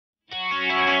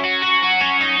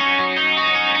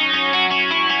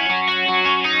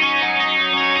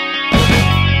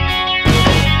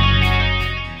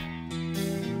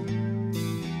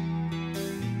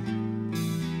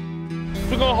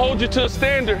hold you to a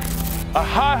standard, a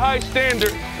high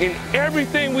standard in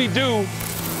everything we do,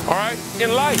 all right,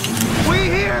 in life. We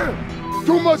here.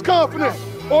 Too much confidence.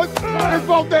 Oh, it's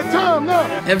about that time now.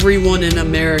 Everyone in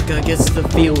America gets the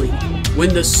feeling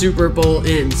when the Super Bowl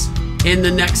ends and the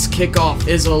next kickoff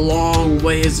is a long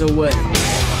ways away.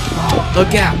 A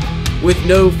gap with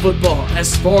no football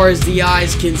as far as the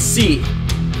eyes can see.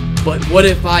 But what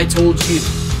if I told you,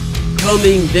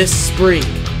 coming this spring,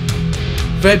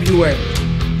 February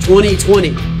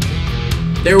 2020,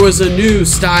 there was a new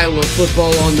style of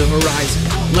football on the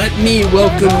horizon. Let me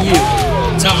welcome you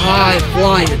to high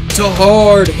flying, to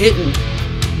hard hitting.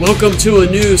 Welcome to a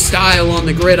new style on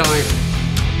the gridiron.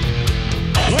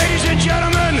 Ladies and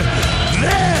gentlemen,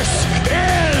 this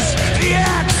is the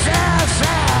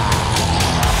XFL.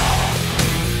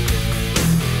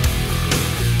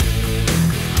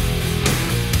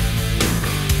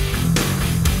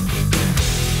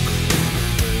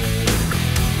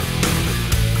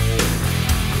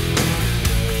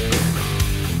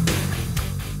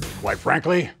 Quite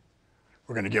frankly,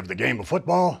 we're going to give the game of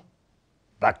football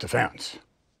back to fans.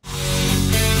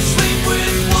 Sleep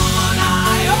with one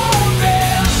eye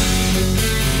open,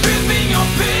 gripping your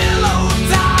pillow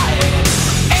tight.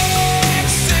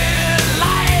 Exit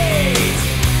light,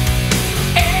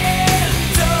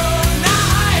 EndZone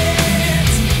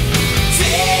night.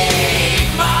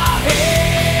 Take my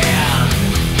hand,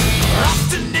 off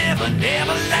to never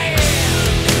land.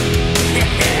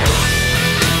 Yeah.